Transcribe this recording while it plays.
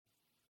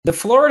The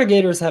Florida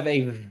Gators have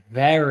a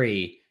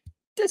very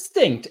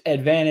distinct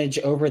advantage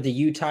over the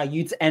Utah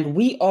Utes, and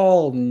we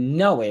all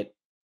know it,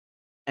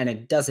 and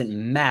it doesn't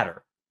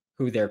matter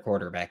who their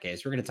quarterback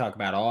is. We're going to talk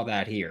about all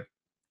that here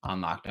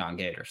on Locked On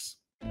Gators.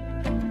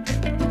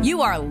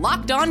 You are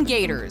Locked On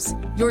Gators,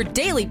 your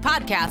daily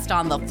podcast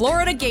on the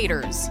Florida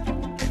Gators.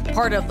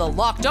 Part of the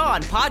Locked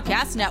On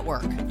Podcast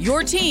Network,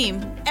 your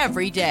team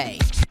every day.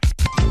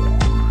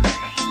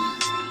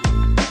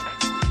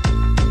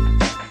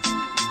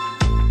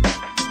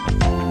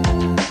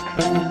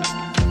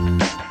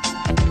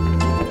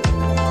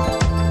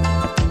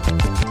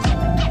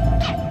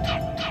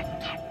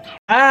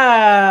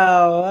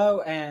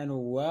 Hello and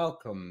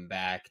welcome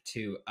back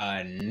to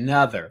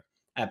another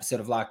episode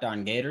of Locked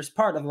On Gators,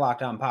 part of the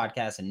Locked On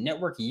Podcast and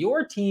Network,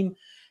 your team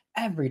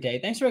every day.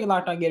 Thanks for making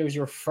Locked On Gators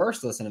your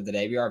first listen of the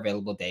day. We are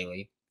available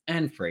daily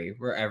and free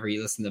wherever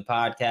you listen to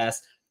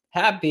podcasts.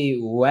 Happy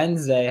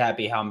Wednesday,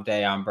 happy hump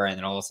day. I'm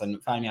Brandon Olson.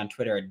 Find me on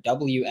Twitter at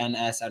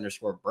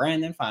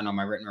WNS_Brandon. Find all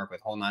my written work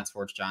with Whole Nine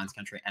Sports, Giants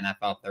Country,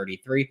 NFL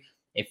 33.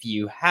 If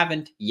you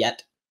haven't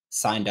yet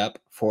signed up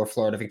for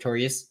Florida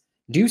Victorious,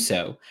 do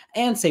so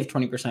and save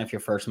 20% of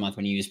your first month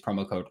when you use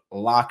promo code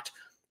LOCKED.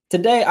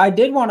 Today, I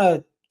did want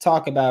to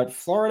talk about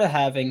Florida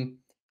having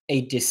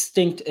a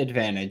distinct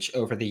advantage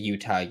over the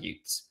Utah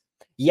Utes.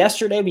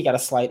 Yesterday, we got a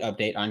slight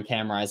update on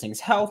Cam Rising's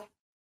health.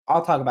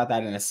 I'll talk about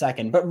that in a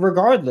second. But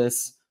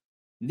regardless,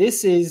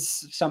 this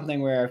is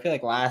something where I feel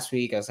like last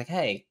week I was like,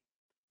 hey,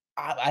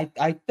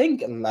 I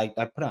think, like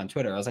I put on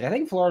Twitter, I was like, I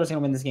think Florida's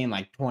going to win this game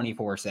like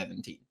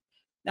 24-17.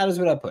 That is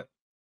what I put.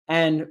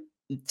 And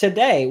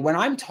today, when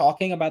I'm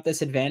talking about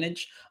this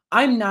advantage,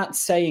 I'm not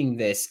saying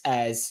this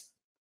as,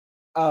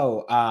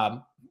 like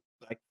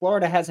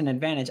Florida has an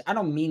advantage. I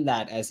don't mean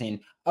that as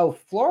in,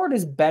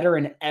 Florida's better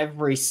in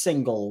every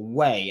single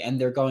way and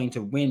they're going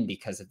to win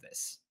because of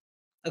this.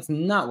 That's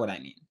not what I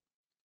mean.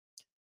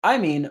 I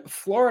mean,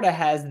 Florida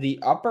has the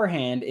upper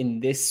hand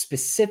in this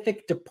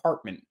specific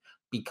department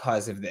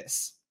because of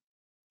this.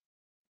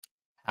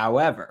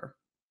 However,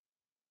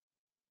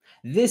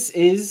 this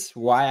is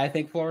why I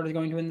think Florida is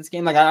going to win this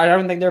game. Like, I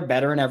don't think they're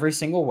better in every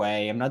single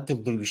way. I'm not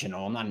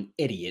delusional. I'm not an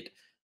idiot.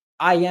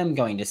 I am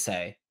going to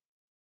say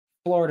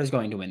Florida is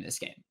going to win this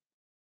game.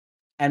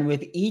 And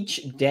with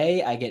each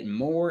day, I get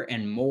more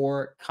and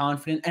more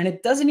confident. And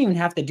it doesn't even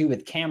have to do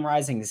with Cam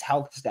Rising's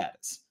health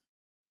status.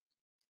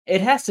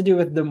 It has to do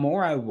with the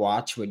more I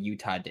watch what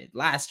Utah did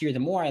last year, the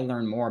more I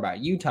learn more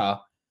about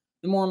Utah,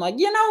 the more I'm like,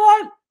 you know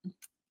what?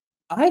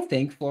 I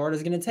think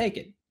Florida's going to take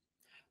it.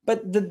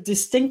 But the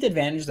distinct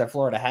advantage that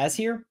Florida has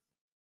here,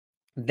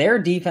 their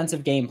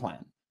defensive game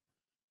plan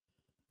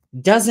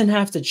doesn't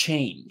have to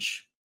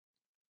change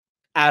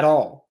at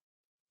all,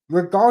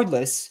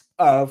 regardless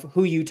of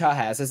who Utah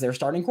has as their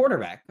starting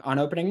quarterback on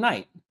opening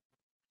night.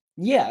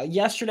 Yeah,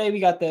 yesterday we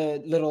got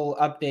the little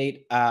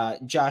update.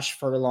 Josh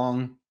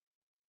Furlong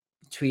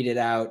tweeted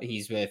out,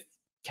 he's with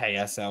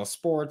KSL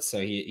Sports, so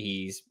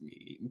he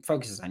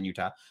focuses on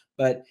Utah,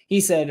 but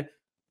he said,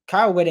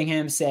 Kyle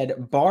Whittingham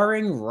said,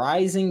 barring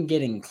Rising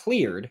getting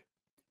cleared,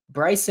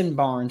 Bryson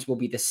Barnes will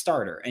be the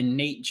starter and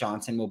Nate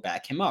Johnson will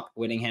back him up.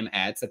 Whittingham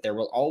adds that there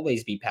will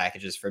always be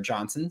packages for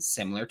Johnson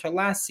similar to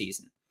last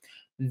season.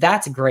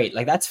 That's great.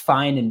 Like, that's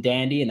fine and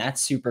dandy, and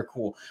that's super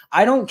cool.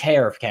 I don't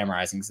care if Cam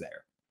Rising's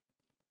there.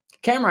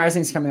 Cam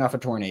Rising's coming off a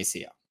torn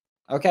ACL.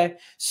 Okay?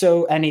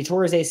 So, and he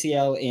tore his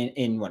ACL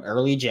in what,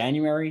 early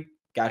January?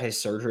 Got his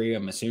surgery,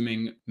 I'm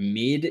assuming,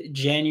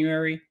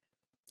 mid-January.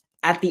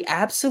 At the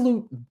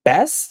absolute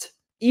best,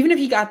 even if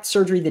he got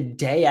surgery the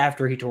day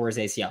after he tore his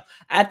ACL,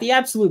 at the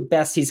absolute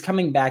best, he's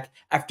coming back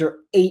after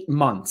 8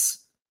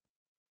 months.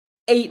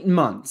 8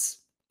 months.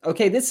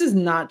 Okay, this is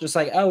not just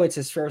like, it's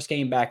his first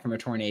game back from a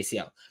torn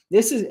ACL.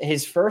 This is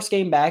his first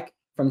game back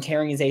from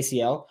tearing his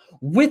ACL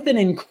with an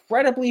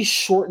incredibly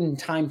shortened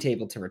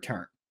timetable to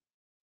return.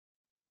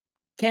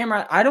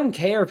 Cameron, I don't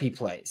care if he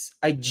plays.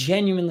 I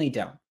genuinely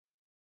don't.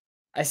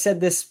 I said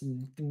this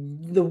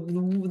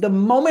the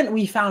moment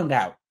we found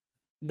out.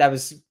 That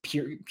was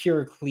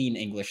pure clean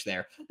English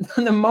there.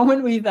 The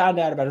moment we found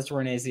out about his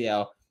torn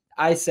ACL,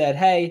 I said,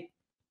 hey,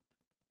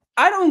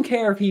 I don't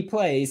care if he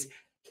plays.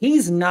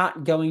 He's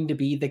not going to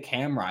be the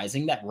Cam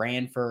Rising that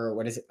ran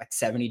for,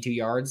 72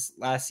 yards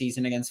last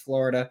season against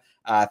Florida,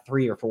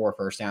 3 or 4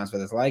 first downs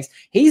with his legs.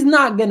 He's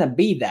not going to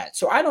be that.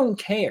 So I don't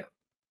care.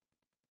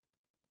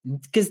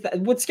 Because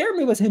what scared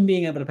me was him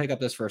being able to pick up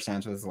those first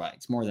downs with his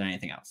legs more than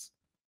anything else.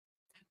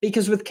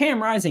 Because with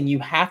Cam Rising, you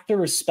have to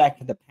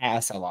respect the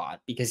pass a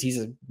lot because he's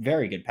a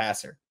very good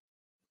passer.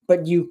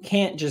 But you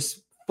can't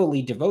just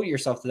fully devote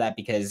yourself to that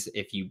because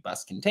if you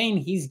bust contain,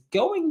 he's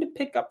going to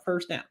pick up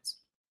first downs.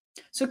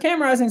 So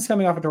Cam Rising's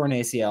coming off a torn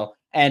ACL,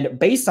 and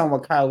based on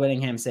what Kyle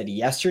Whittingham said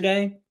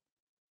yesterday,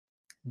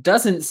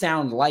 doesn't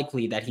sound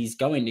likely that he's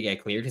going to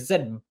get cleared. He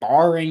said,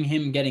 barring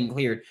him getting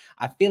cleared.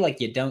 I feel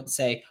like you don't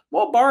say,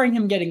 well, barring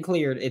him getting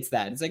cleared, it's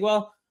that. It's like,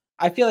 well,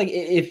 I feel like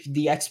if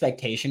the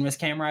expectation was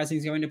Cam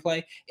Rising's going to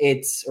play,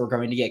 or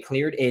going to get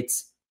cleared,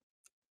 it's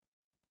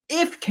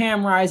if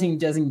Cam Rising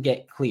doesn't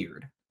get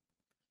cleared,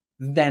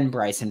 then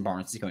Bryson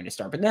Barnes is going to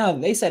start. But now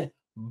they said,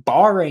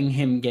 barring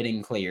him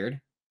getting cleared,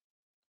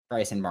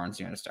 Bryson Barnes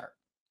is going to start.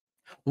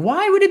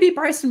 Why would it be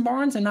Bryson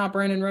Barnes and not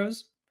Brandon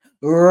Rose?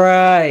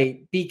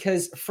 Right,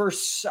 because for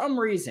some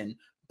reason,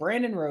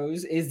 Brandon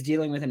Rose is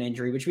dealing with an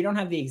injury, which we don't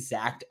have the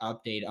exact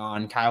update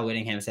on. Kyle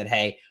Whittingham said,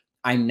 hey,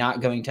 I'm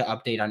not going to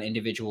update on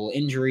individual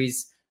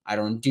injuries. I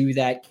don't do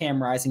that.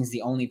 Cam Rising is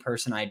the only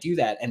person I do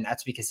that, and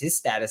that's because his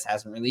status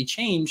hasn't really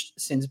changed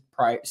since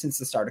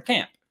the start of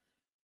camp.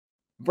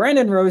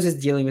 Brandon Rose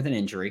is dealing with an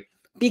injury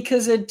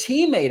because a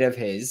teammate of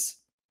his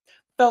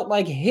felt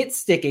like hit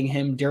sticking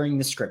him during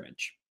the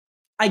scrimmage.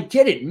 I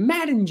get it.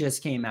 Madden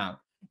just came out.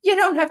 You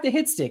don't have to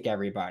hit stick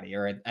everybody,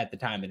 or at the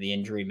time of the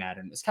injury,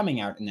 Madden was coming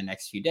out in the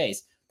next few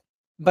days.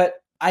 But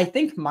I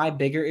think my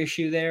bigger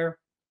issue there,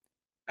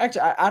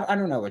 actually, I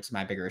don't know what's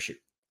my bigger issue.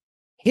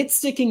 Hit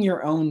sticking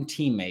your own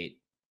teammate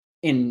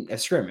in a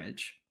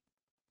scrimmage,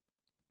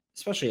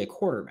 especially a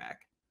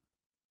quarterback,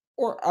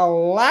 or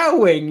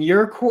allowing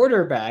your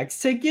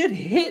quarterbacks to get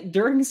hit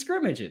during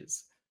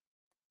scrimmages.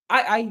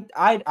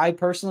 I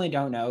personally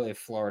don't know if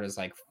Florida's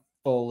like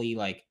fully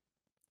like,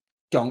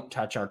 don't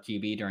touch our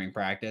QB during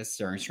practice,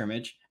 during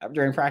scrimmage.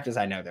 During practice,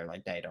 I know they're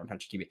like, hey, don't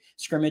touch QB.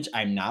 Scrimmage,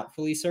 I'm not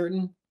fully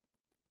certain.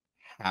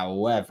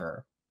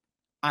 However,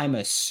 I'm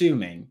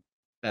assuming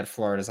that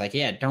Florida's like,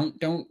 yeah, don't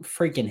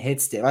freaking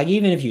hit stick. Like,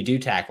 even if you do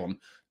tackle them,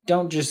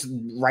 don't just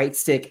right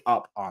stick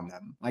up on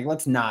them. Like,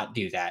 let's not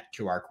do that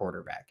to our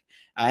quarterback.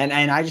 And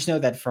I just know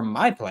that from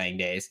my playing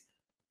days,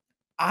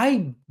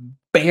 I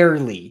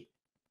barely,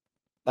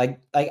 like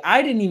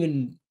I didn't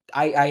even,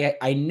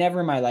 I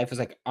never in my life was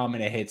like, I'm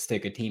going to hit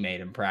stick a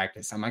teammate in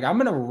practice. I'm like, I'm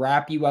going to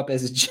wrap you up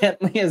as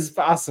gently as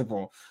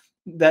possible,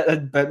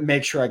 but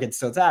make sure I can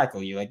still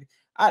tackle you. Like,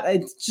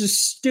 it's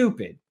just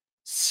stupid.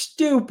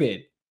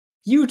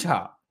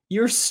 Utah,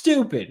 you're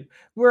stupid.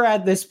 We're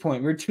at this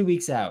point. We're 2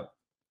 weeks out.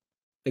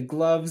 The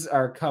gloves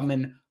are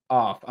coming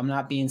off. I'm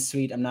not being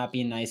sweet. I'm not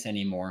being nice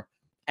anymore.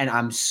 And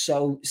I'm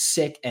so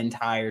sick and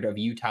tired of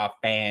Utah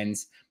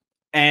fans.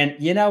 And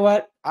you know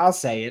what? I'll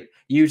say it.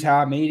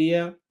 Utah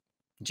media,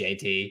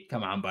 JT,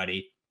 come on,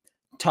 buddy.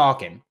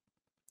 Talking.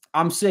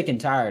 I'm sick and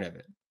tired of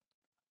it.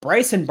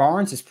 Bryson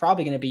Barnes is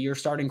probably going to be your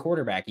starting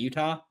quarterback,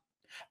 Utah.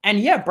 And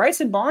yeah,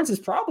 Bryson Barnes is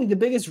probably the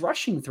biggest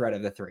rushing threat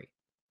of the three.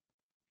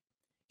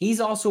 He's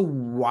also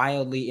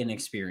wildly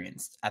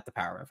inexperienced at the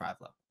Power 5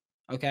 level.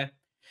 Okay?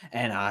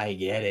 And I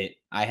get it.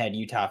 I had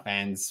Utah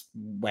fans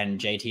when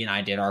JT and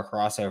I did our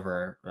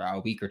crossover a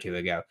week or two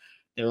ago.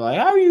 They were like,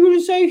 how are you going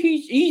to say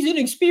he's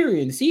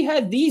inexperienced? He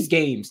had these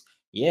games.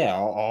 Yeah,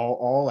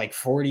 all like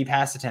 40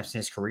 pass attempts in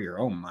his career.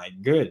 Oh my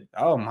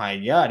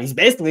God. He's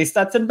basically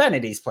Stetson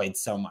Bennett. He's played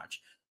so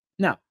much.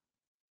 Now,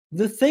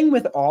 the thing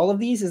with all of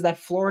these is that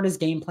Florida's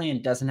game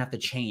plan doesn't have to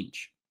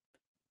change.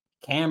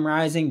 Cam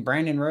Rising,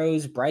 Brandon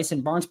Rose,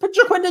 Bryson Barnes, put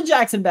Jaquinton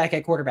Jackson back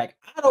at quarterback.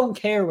 I don't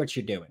care what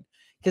you're doing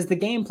because the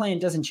game plan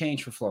doesn't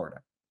change for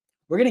Florida.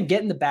 We're going to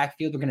get in the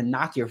backfield. We're going to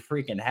knock your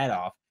freaking head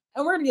off,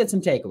 and we're going to get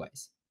some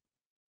takeaways.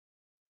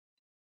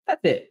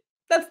 That's it.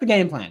 That's the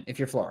game plan if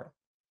you're Florida.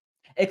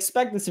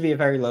 Expect this to be a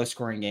very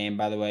low-scoring game,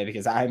 by the way,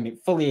 because I'm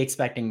fully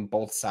expecting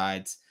both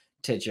sides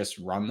to just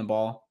run the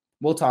ball.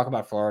 We'll talk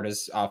about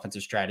Florida's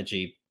offensive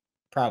strategy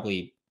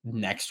probably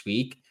next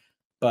week,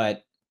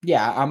 but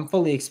yeah, I'm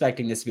fully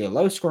expecting this to be a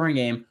low-scoring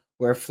game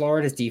where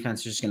Florida's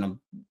defense is just going to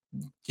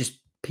just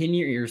pin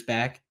your ears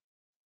back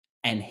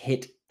and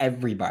hit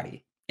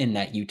everybody in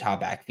that Utah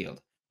backfield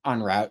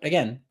en route,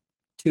 again,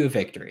 to a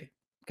victory.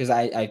 Because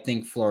I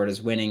think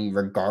Florida's winning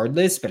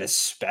regardless, but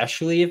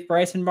especially if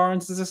Bryson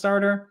Barnes is a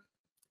starter.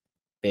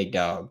 Big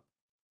dog.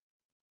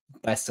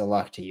 Best of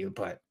luck to you,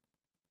 but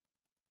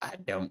I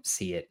don't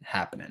see it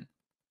happening.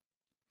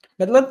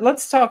 But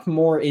let's talk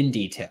more in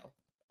detail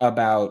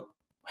about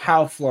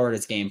how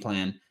Florida's game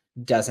plan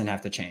doesn't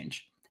have to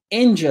change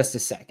in just a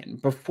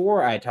second.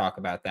 Before I talk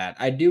about that,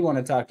 I do want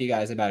to talk to you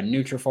guys about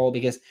Nutrafol,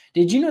 because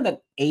did you know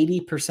that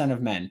 80%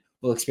 of men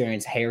will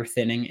experience hair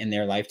thinning in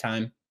their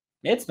lifetime?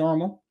 It's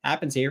normal.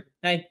 Happens here.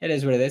 Hey, it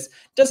is what it is.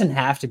 Doesn't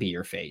have to be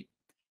your fate.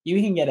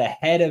 You can get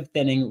ahead of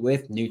thinning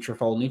with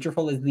Nutrafol.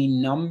 Nutrafol is the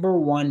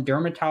 #1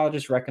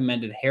 dermatologist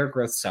recommended hair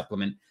growth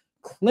supplement,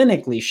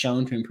 clinically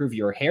shown to improve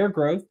your hair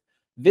growth,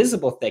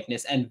 visible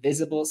thickness, and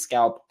visible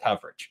scalp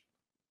coverage.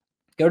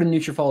 Go to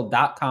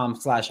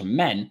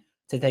Nutrafol.com/men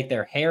to take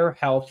their hair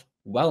health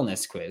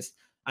wellness quiz,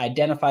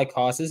 identify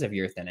causes of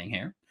your thinning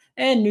hair,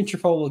 and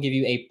Nutrafol will give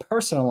you a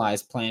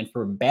personalized plan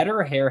for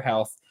better hair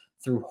health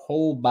through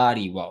whole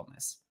body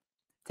wellness.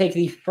 Take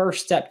the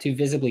first step to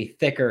visibly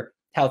thicker,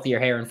 healthier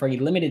hair, and for a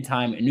limited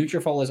time,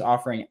 Nutrafol is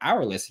offering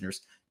our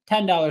listeners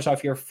 $10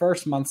 off your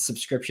first month's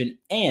subscription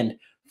and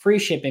free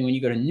shipping when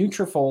you go to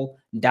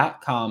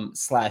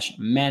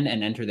Nutrafol.com/men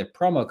and enter the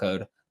promo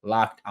code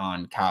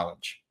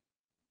LOCKEDONCollege.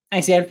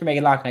 Thanks again for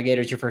making Locked On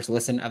Gators your first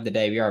listen of the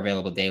day. We are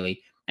available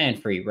daily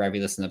and free wherever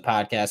you listen to the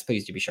podcast.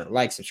 Please do be sure to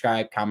like,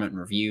 subscribe, comment, and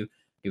review.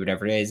 Do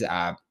whatever it is.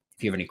 If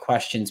If you have any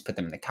questions, put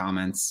them in the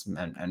comments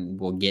and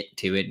we'll get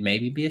to it.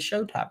 Maybe be a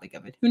show topic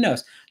of it. Who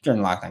knows? Join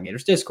the Locked On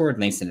Gators Discord.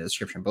 Links in the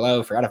description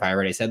below. Forgot if I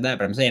already said that,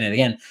 but I'm saying it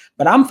again.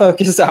 But I'm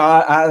focused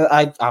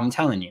on, I'm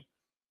telling you,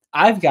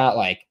 I've got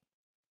like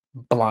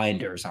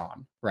blinders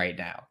on right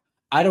now.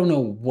 I don't know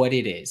what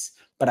it is,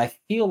 but I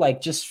feel like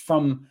just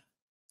from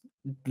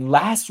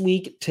last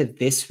week to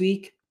this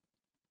week,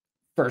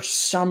 for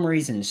some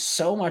reason,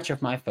 so much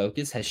of my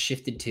focus has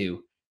shifted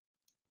to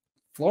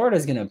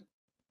Florida's going to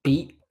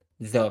beat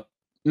the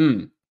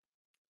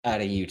out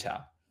of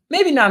Utah.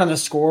 Maybe not on the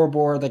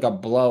scoreboard like a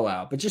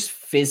blowout, but just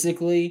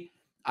physically,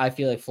 I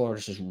feel like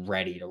Florida's just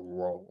ready to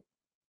roll.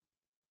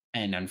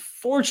 And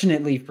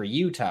unfortunately for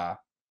Utah,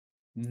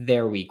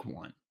 their week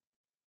one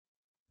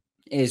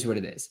is what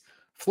it is.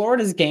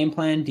 Florida's game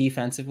plan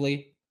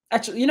defensively.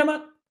 Actually, you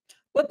know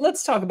what?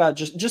 Let's talk about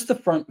just the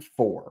front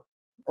four,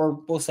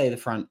 or we'll say the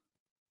front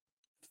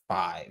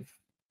 5,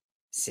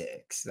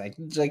 6, like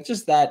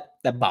just that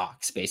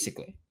box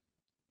basically.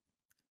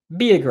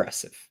 Be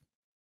aggressive.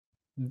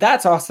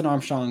 That's Austin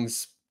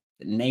Armstrong's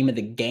name of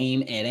the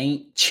game. It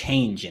ain't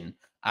changing.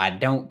 I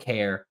don't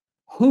care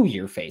who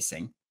you're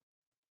facing.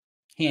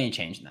 He ain't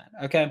changing that.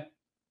 Okay.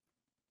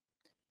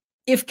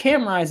 If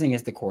Cam Rising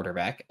is the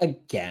quarterback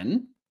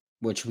again,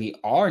 which we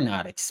are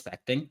not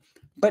expecting,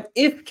 but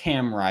if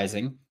Cam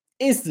Rising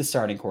is the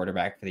starting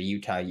quarterback for the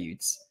Utah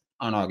Utes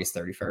on August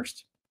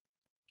 31st,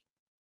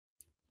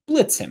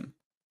 blitz him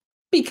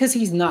because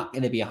he's not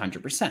going to be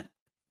 100%.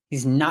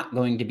 He's not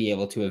going to be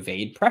able to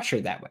evade pressure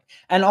that way.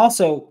 And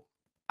also,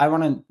 I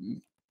want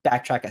to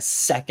backtrack a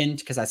second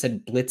because I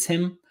said blitz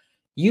him.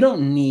 You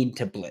don't need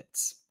to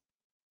blitz.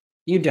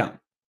 You don't.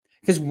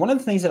 Because one of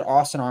the things that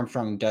Austin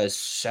Armstrong does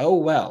so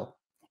well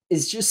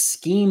is just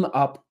scheme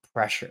up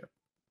pressure.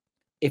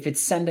 If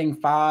it's sending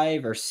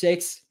 5 or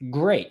 6,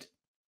 great.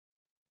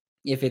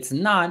 If it's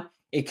not,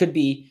 it could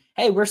be,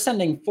 hey, we're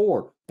sending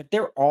 4, but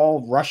they're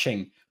all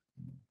rushing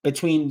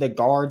between the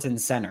guards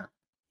and center.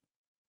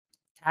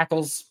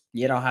 Tackles,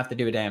 you don't have to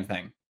do a damn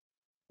thing.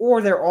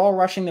 Or they're all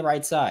rushing the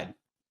right side.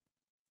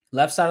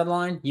 Left side of the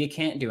line, you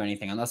can't do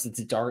anything unless it's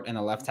a dart and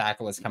a left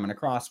tackle is coming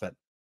across, but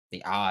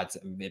the odds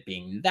of it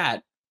being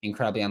that,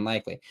 incredibly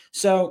unlikely.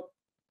 So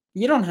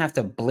you don't have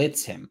to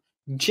blitz him.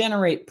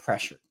 Generate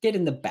pressure. Get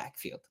in the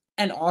backfield.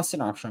 And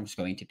Austin Armstrong's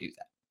going to do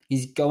that.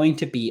 He's going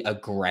to be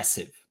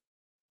aggressive.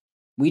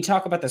 We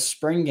talk about the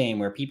spring game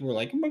where people were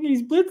like, oh my God,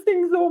 he's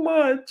blitzing so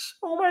much.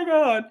 Oh my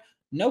God.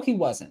 No, he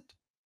wasn't.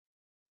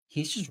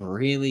 He's just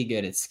really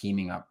good at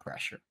scheming up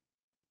pressure.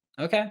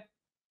 Okay?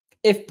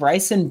 If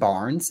Bryson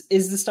Barnes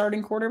is the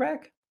starting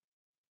quarterback,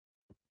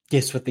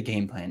 guess what the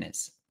game plan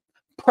is?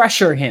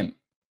 Pressure him.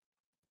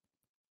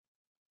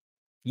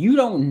 You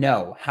don't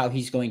know how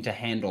he's going to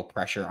handle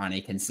pressure on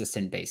a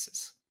consistent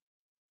basis.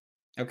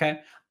 Okay?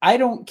 I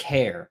don't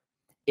care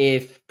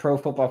if Pro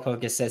Football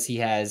Focus says he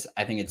has,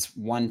 I think it's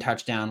 1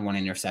 touchdown, 1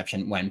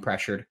 interception when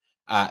pressured,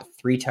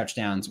 3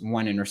 touchdowns,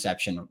 1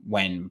 interception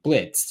when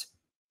blitzed.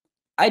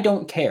 I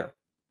don't care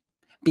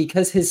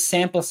because his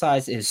sample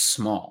size is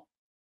small.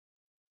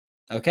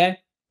 Okay?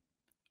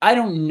 I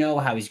don't know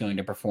how he's going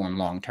to perform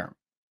long term.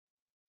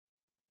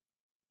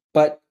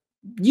 But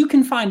you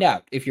can find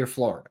out if you're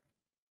Florida.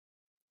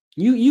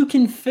 You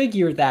can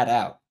figure that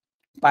out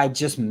by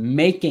just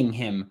making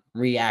him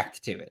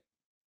react to it.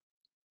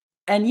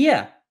 And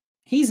yeah,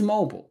 he's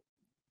mobile.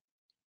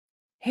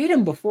 Hit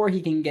him before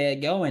he can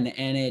get going,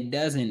 and it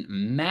doesn't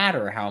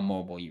matter how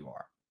mobile you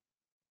are.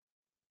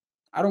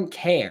 I don't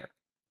care.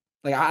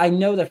 Like, I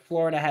know that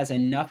Florida has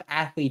enough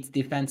athletes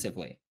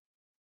defensively.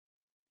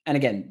 And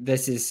again,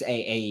 this is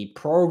a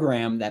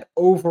program that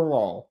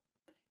overall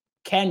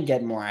can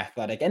get more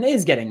athletic and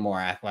is getting more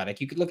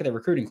athletic. You could look at the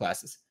recruiting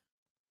classes.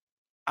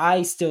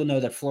 I still know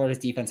that Florida's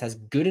defense has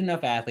good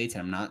enough athletes,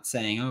 and I'm not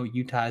saying, oh,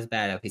 Utah has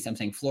bad athletes. I'm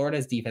saying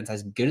Florida's defense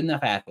has good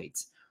enough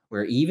athletes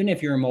where even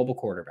if you're a mobile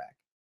quarterback,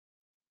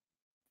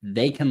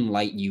 they can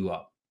light you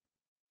up.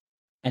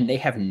 And they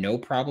have no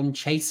problem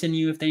chasing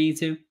you if they need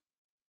to.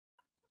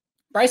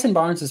 Bryson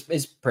Barnes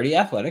is pretty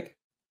athletic.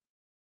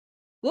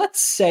 Let's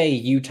say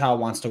Utah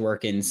wants to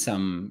work in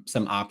some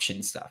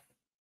option stuff.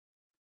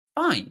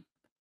 Fine.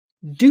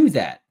 Do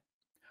that.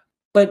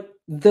 But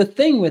the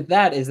thing with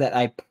that is that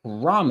I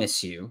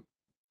promise you,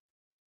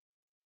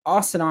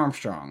 Austin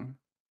Armstrong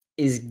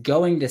is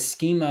going to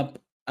scheme up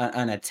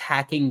an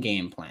attacking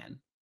game plan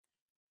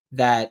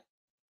that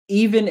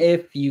even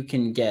if you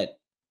can get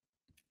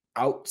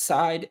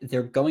outside,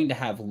 they're going to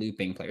have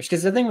looping players.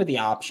 Because the thing with the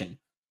option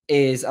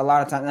is a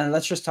lot of time, and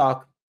let's just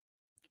talk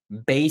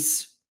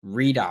base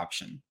read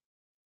option.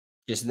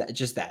 Just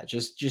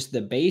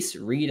the base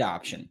read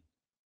option.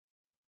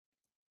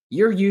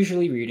 You're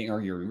usually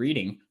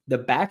reading the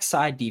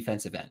backside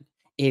defensive end.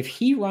 If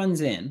he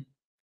runs in,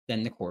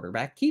 then the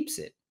quarterback keeps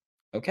it.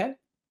 Okay?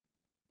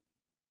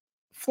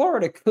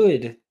 Florida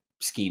could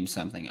scheme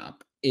something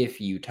up if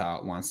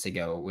Utah wants to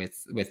go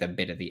with a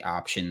bit of the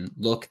option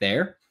look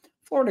there.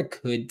 Florida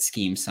could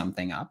scheme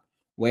something up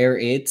where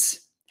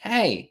it's,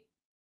 hey,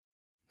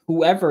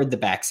 whoever the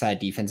backside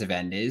defensive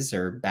end is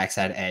or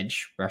backside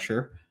edge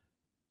rusher,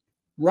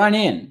 run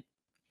in.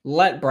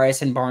 Let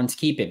Bryson Barnes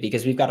keep it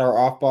because we've got our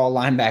off-ball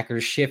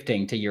linebackers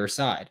shifting to your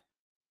side.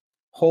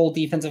 Whole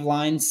defensive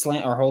line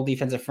slant or whole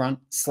defensive front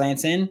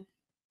slants in,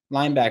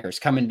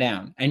 linebackers coming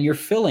down, and you're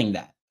filling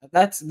that.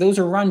 Those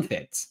are run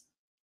fits.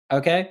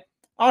 Okay?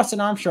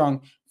 Austin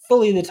Armstrong,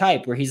 fully the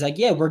type where he's like,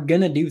 yeah, we're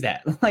gonna do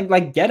that.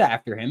 like get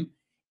after him.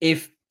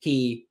 If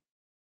he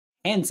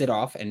hands it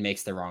off and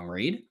makes the wrong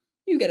read,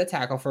 you get a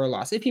tackle for a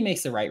loss. If he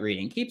makes the right read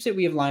and keeps it,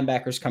 we have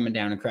linebackers coming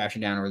down and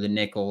crashing down, or the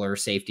nickel or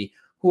safety,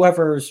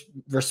 whoever's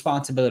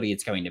responsibility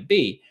it's going to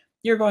be.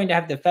 You're going to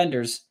have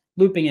defenders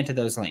looping into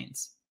those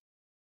lanes.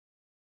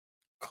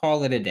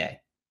 Call it a day.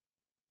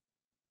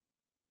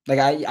 Like,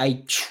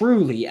 I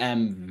truly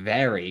am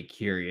very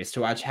curious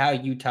to watch how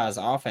Utah's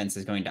offense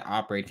is going to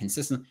operate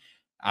consistently.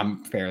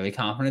 I'm fairly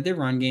confident their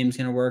run game is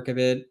going to work a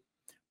bit.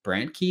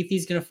 Brant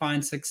Keithy's going to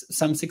find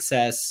some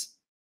success.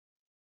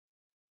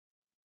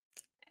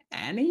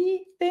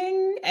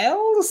 Anything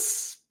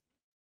else?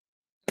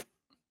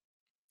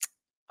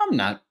 I'm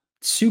not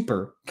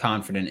super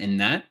confident in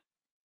that.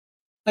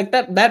 Like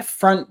that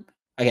front,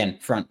 again,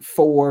 front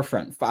 4,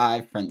 front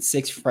 5, front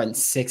 6, front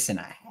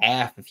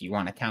 6.5, if you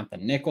want to count the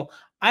nickel.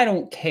 I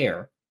don't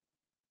care.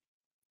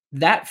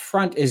 That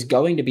front is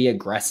going to be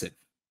aggressive.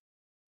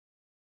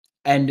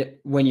 And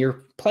when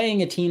you're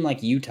playing a team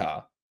like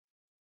Utah,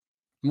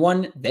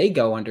 one, they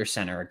go under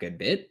center a good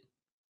bit.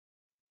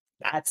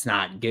 That's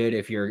not good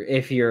if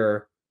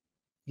you're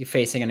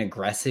facing an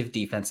aggressive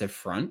defensive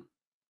front.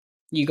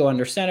 You go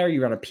under center,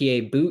 you run a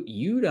PA boot,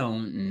 you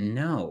don't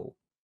know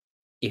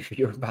if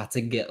you're about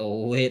to get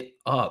lit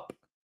up.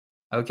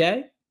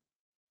 Okay?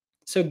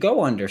 So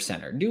go under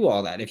center, do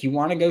all that. If you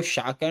want to go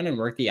shotgun and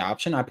work the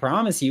option, I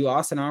promise you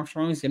Austin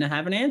Armstrong is going to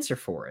have an answer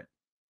for it.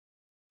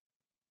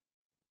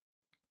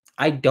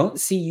 I don't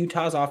see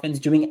Utah's offense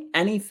doing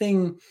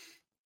anything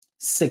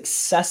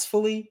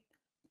successfully,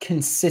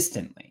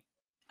 consistently.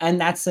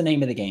 And that's the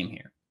name of the game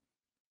here.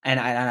 And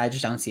I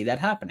just don't see that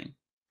happening.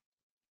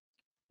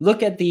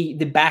 Look at the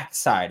back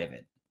side of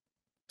it.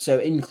 So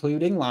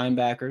including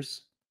linebackers,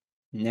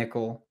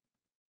 nickel,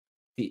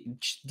 the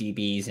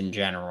DBs in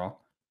general.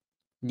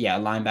 Yeah,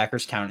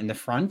 linebackers count in the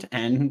front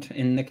and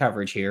in the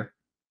coverage here.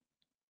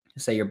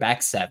 Say you're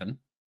back 7.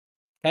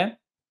 Okay?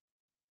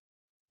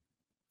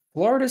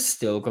 Florida's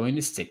still going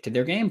to stick to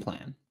their game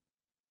plan.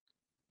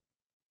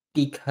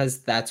 Because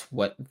that's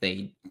what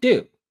they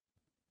do.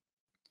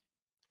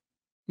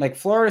 Like,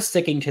 Florida's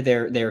sticking to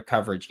their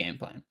coverage game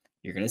plan.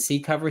 You're going to see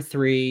cover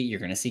 3. You're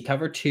going to see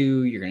cover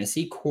 2. You're going to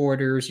see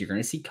quarters. You're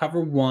going to see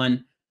cover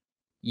 1.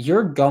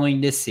 You're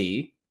going to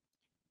see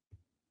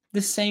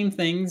the same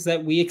things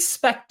that we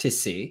expect to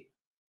see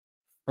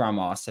from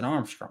Austin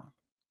Armstrong.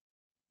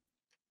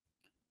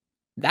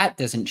 That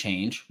doesn't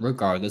change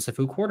regardless of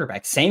who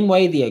quarterback. Same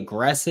way the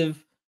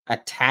aggressive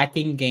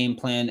attacking game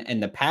plan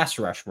and the pass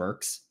rush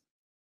works.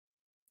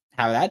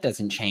 How that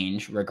doesn't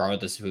change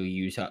regardless of who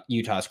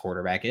Utah's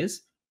quarterback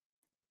is.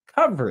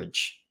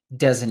 Coverage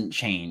doesn't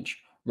change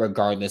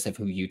regardless of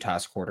who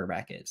Utah's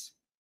quarterback is.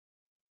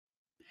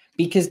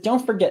 Because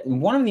don't forget,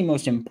 one of the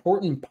most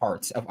important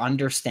parts of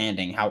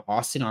understanding how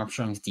Austin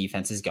Armstrong's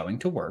defense is going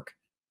to work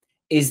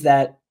is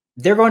that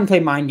they're going to play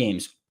mind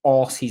games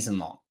all season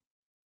long.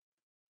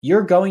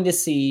 You're going to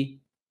see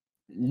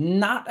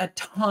not a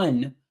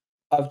ton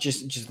of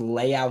just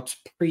layouts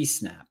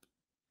pre-snap.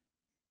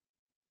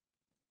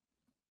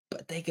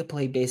 But they could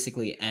play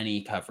basically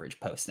any coverage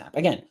post-snap.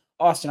 Again,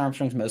 Austin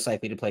Armstrong's most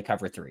likely to play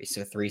cover 3,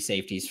 so 3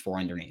 safeties, 4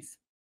 underneath.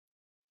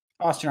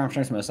 Austin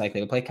Armstrong's most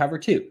likely to play cover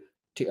 2.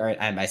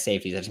 And by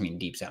safeties, I just mean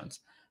deep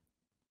zones.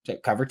 So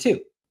cover 2,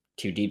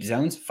 2 deep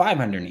zones, 5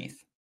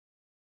 underneath.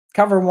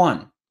 Cover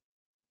 1,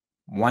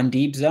 1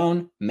 deep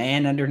zone,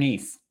 man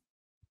underneath.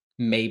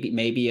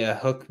 Maybe a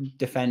hook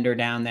defender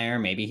down there.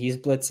 Maybe he's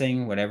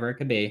blitzing, whatever it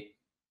could be.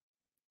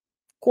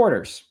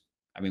 Quarters.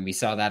 I mean, we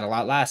saw that a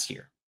lot last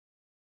year.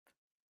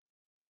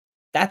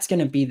 That's going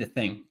to be the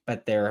thing,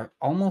 but they're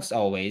almost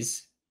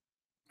always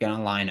going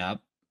to line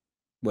up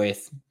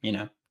with,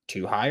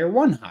 2 high or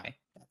 1 high.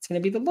 That's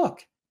going to be the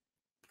look.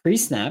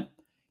 Pre-snap,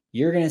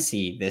 you're going to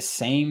see the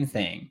same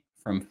thing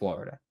from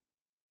Florida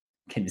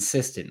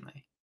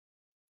consistently.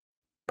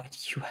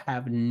 But you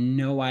have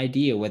no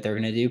idea what they're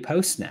going to do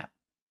post-snap.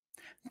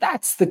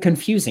 That's the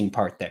confusing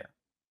part there.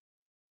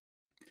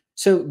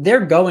 So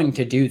they're going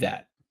to do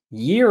that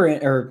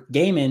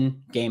game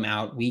in, game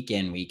out, week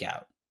in, week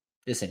out,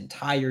 this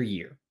entire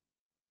year.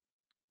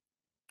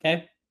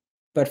 Okay?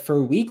 But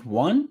for week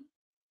 1,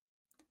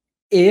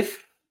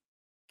 if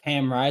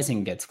Cam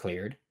Rising gets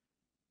cleared,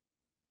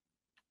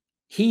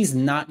 he's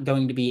not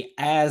going to be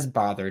as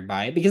bothered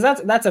by it because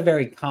that's a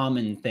very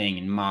common thing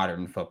in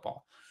modern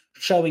football.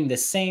 Showing the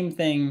same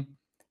thing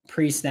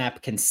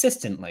pre-snap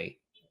consistently,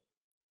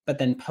 but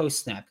then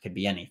post-snap could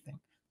be anything.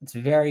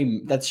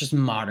 That's just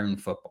modern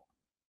football.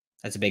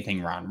 That's a big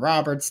thing Ron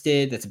Roberts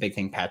did. That's a big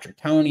thing Patrick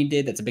Toney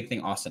did. That's a big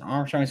thing Austin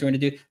Armstrong is going to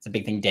do. It's a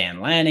big thing Dan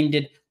Lanning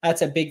did.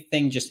 That's a big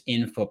thing just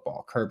in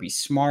football. Kirby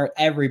Smart,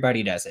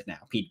 everybody does it now.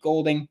 Pete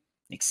Golding,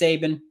 Nick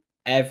Saban,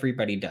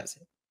 everybody does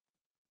it.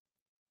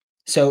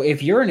 So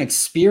if you're an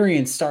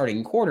experienced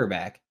starting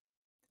quarterback,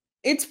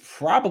 it's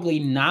probably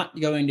not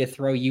going to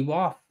throw you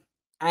off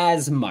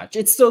as much.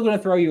 It's still going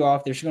to throw you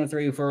off. They're just going to throw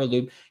you for a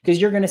loop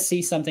because you're going to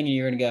see something and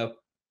you're going to go,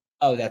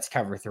 oh, that's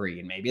cover 3.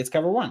 And maybe it's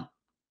cover 1.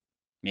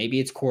 Maybe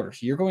it's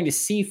quarters. You're going to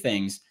see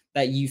things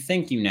that you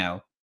think you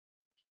know,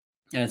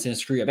 and it's going to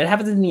screw you up. It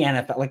happens in the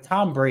NFL. Like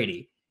Tom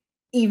Brady,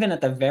 even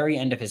at the very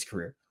end of his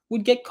career,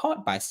 would get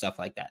caught by stuff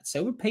like that.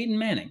 So would Peyton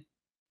Manning.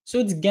 So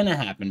it's going to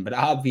happen. But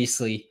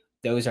obviously,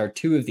 those are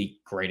 2 of the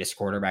greatest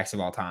quarterbacks of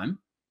all time,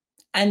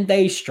 and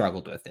they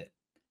struggled with it.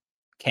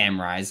 Cam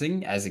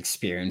Rising, as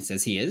experienced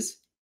as he is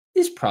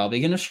probably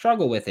going to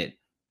struggle with it,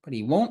 but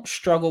he won't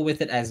struggle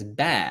with it as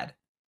bad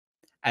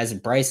as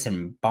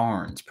Bryson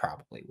Barnes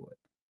probably would.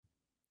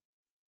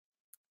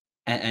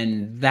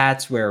 And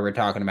that's where we're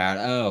talking about,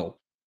 oh,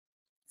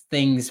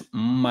 things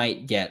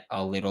might get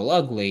a little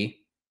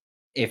ugly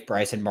if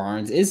Bryson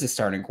Barnes is the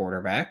starting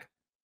quarterback.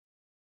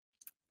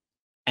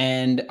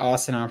 And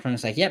Austin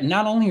Armstrong's like, yep,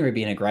 not only are we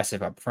being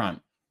aggressive up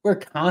front, we're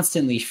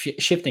constantly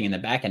shifting in the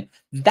back end.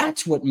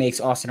 That's what makes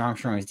Austin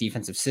Armstrong's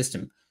defensive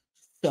system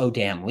so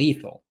damn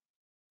lethal.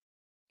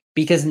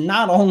 Because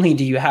not only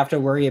do you have to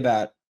worry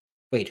about,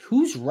 wait,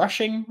 who's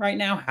rushing right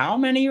now? How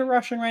many are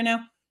rushing right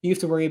now? You have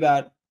to worry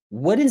about,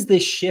 what is the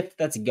shift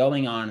that's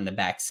going on in the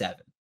back 7?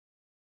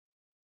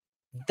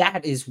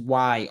 That is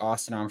why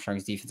Austin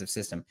Armstrong's defensive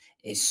system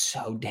is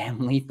so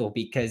damn lethal,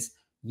 because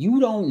you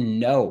don't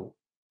know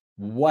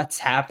what's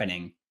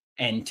happening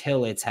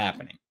until it's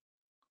happening.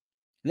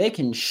 They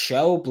can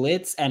show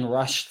blitz and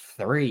rush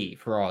 3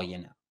 for all you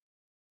know.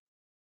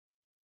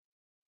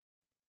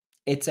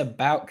 It's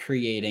about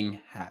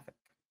creating havoc,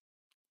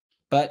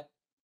 but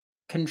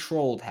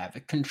controlled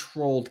havoc,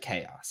 controlled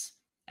chaos.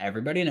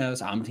 Everybody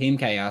knows I'm Team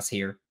Chaos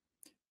here.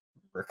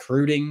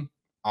 Recruiting,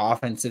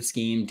 offensive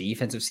scheme,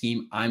 defensive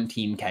scheme, I'm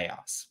Team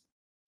Chaos.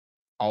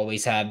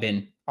 Always have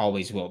been,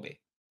 always will be.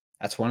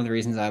 That's one of the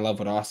reasons I love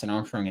what Austin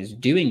Armstrong is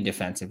doing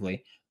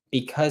defensively,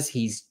 because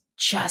he's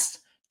just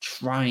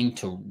trying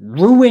to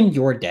ruin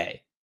your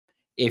day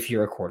if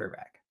you're a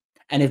quarterback.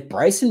 And if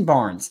Bryson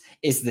Barnes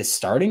is the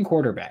starting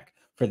quarterback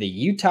for the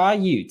Utah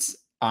Utes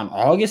on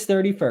August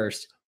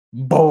 31st,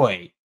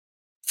 boy,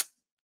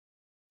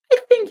 I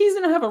think he's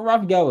going to have a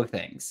rough go of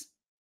things.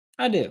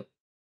 I do.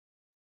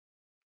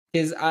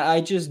 Because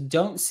I just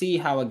don't see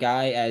how a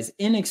guy as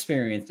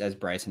inexperienced as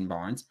Bryson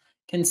Barnes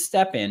can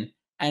step in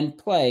and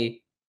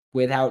play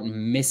without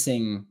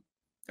missing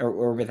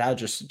or without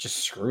just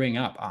screwing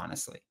up,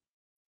 honestly.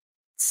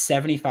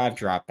 75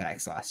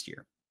 dropbacks last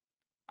year.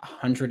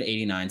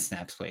 189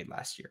 snaps played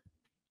last year.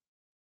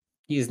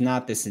 He is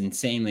not this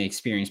insanely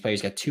experienced player.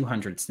 He's got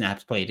 200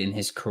 snaps played in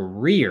his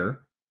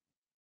career,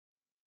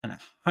 and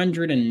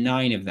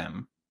 109 of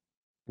them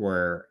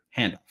were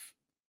handoff.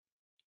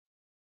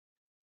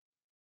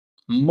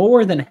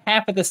 More than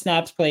half of the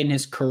snaps played in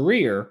his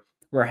career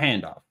were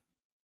handoff.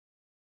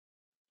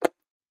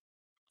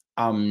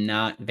 I'm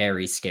not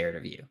very scared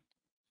of you.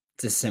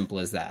 It's as simple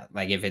as that.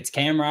 Like, if it's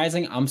Cam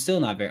Rising, I'm still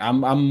not very.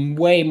 I'm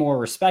way more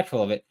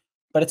respectful of it,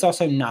 but it's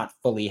also not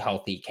fully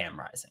healthy Cam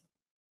Rising.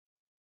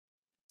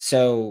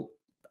 So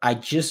I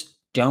just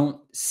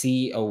don't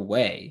see a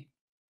way.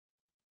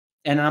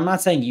 And I'm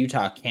not saying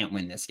Utah can't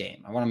win this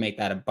game. I want to make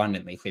that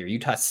abundantly clear.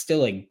 Utah's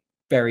still a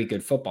very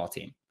good football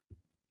team.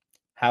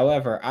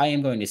 However, I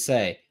am going to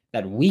say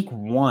that week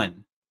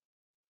 1,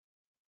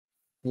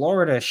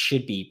 Florida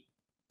should be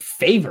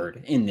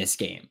favored in this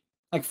game.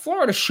 Like,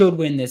 Florida should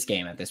win this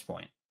game at this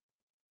point.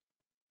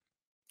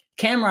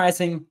 Cam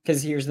Rising,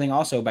 because here's the thing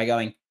also, by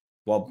going,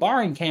 well,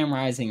 barring Cam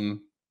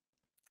Rising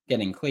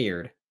getting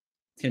cleared,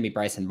 it's going to be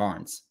Bryson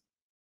Barnes.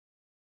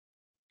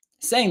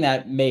 Saying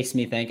that makes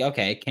me think,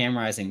 okay, Cam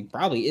Rising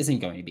probably isn't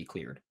going to be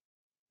cleared.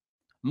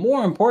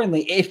 More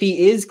importantly, if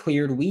he is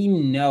cleared, we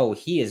know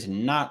he is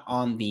not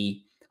on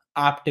the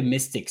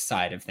optimistic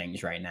side of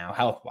things right now,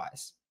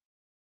 health-wise.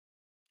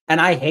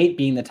 And I hate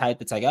being the type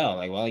that's like, oh,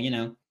 like, well,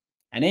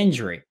 an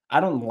injury. I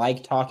don't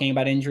like talking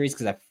about injuries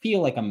because I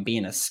feel like I'm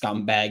being a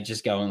scumbag,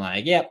 just going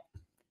like, yep,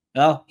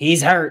 well,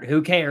 he's hurt.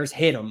 Who cares?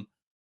 Hit him.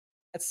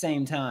 At the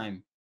same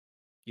time,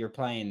 you're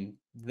playing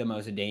the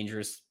most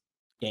dangerous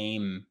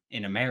game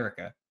in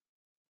America.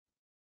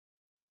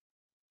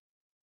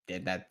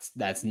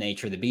 That's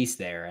nature of the beast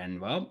there. And,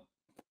 well,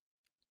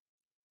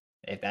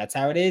 if that's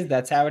how it is,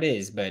 that's how it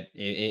is. But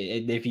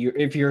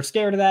if you're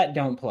scared of that,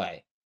 don't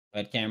play.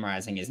 But Cam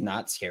Rising is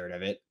not scared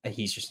of it.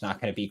 He's just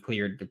not going to be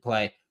cleared to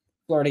play.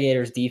 Florida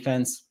Gators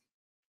defense,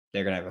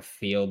 they're going to have a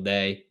field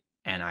day,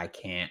 and I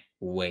can't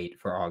wait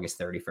for August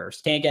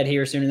 31st. Can't get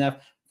here soon enough.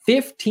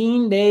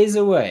 15 days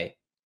away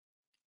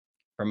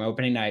from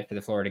opening night for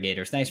the Florida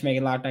Gators. Thanks for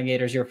making Locked On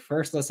Gators your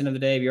first listen of the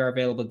day. We are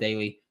available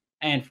daily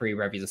and free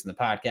wherever you listen to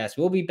the podcast.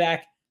 We'll be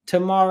back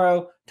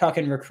tomorrow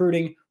talking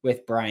recruiting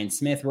with Brian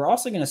Smith. We're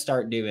also going to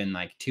start doing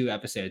like 2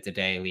 episodes a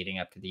day leading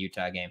up to the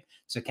Utah game.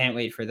 So can't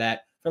wait for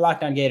that. For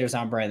Locked On Gators,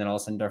 I'm Brandon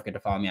Olson. Don't forget to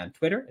follow me on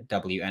Twitter at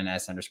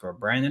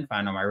WNS_Brandon.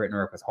 Find all my written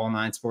work with Whole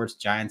 9 Sports,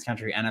 Giants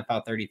Country,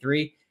 NFL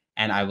 33.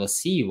 And I will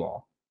see you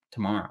all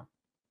tomorrow.